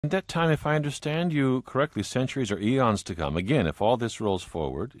At that time, if I understand you correctly, centuries or eons to come. Again, if all this rolls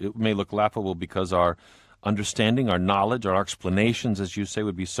forward, it may look laughable because our understanding, our knowledge, our explanations, as you say,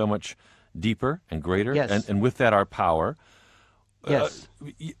 would be so much deeper and greater, Yes. and with that, our power. Yes.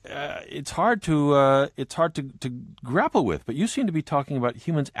 It's hard to grapple with, but you seem to be talking about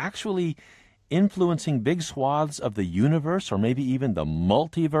humans actually influencing big swaths of the universe, or maybe even the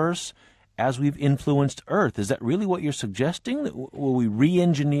multiverse, as we've influenced Earth. Is that really what you're suggesting? Will we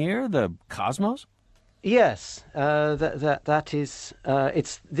re-engineer the cosmos? Yes, that is.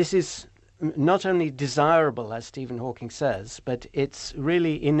 This is not only desirable, as Stephen Hawking says, but it's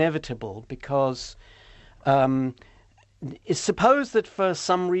really inevitable because suppose that for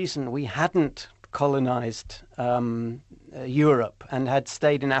some reason we hadn't colonized Europe and had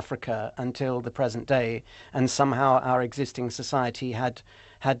stayed in Africa until the present day, and somehow our existing society had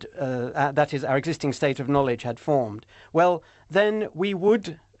that is, our existing state of knowledge had formed. Well, then we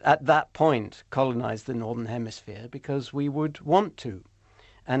would, at that point, colonize the Northern Hemisphere because we would want to.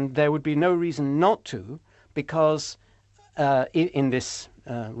 And there would be no reason not to, because in this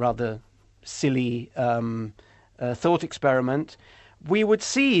rather silly thought experiment, we would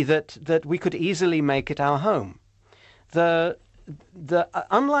see that we could easily make it our home. Unlike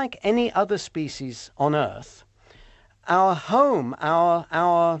any other species on Earth, our home,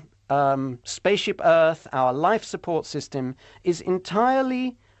 our spaceship Earth, our life support system is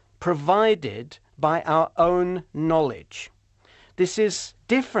entirely provided by our own knowledge. This is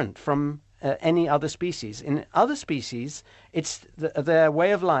different from any other species. In other species, their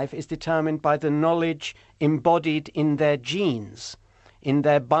way of life is determined by the knowledge embodied in their genes, in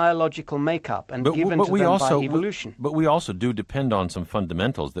their biological makeup, and given to them by evolution. But we also do depend on some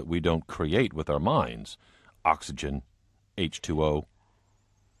fundamentals that we don't create with our minds. Oxygen, H2O.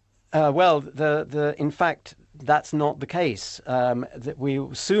 In fact, that's not the case.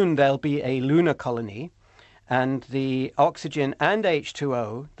 Soon there'll be a lunar colony, and the oxygen and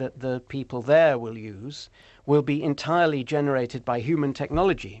H2O that the people there will use will be entirely generated by human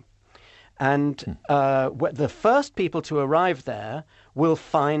technology. And the first people to arrive there will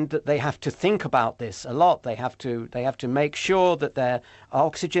find that they have to think about this a lot. They have to make sure that their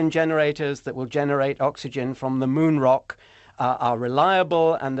oxygen generators that will generate oxygen from the moon rock are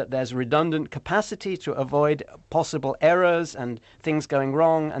reliable, and that there's redundant capacity to avoid possible errors and things going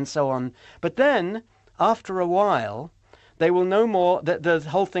wrong and so on. But then, after a while, they will know more. The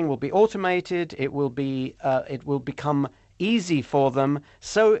whole thing will be automated. It will become easy for them,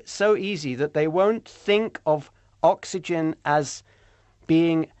 so easy that they won't think of oxygen as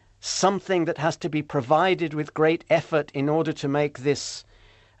being something that has to be provided with great effort in order to make this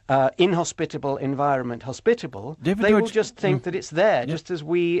inhospitable environment hospitable. They will just think that it's there, just as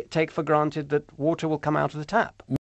we take for granted that water will come out of the tap.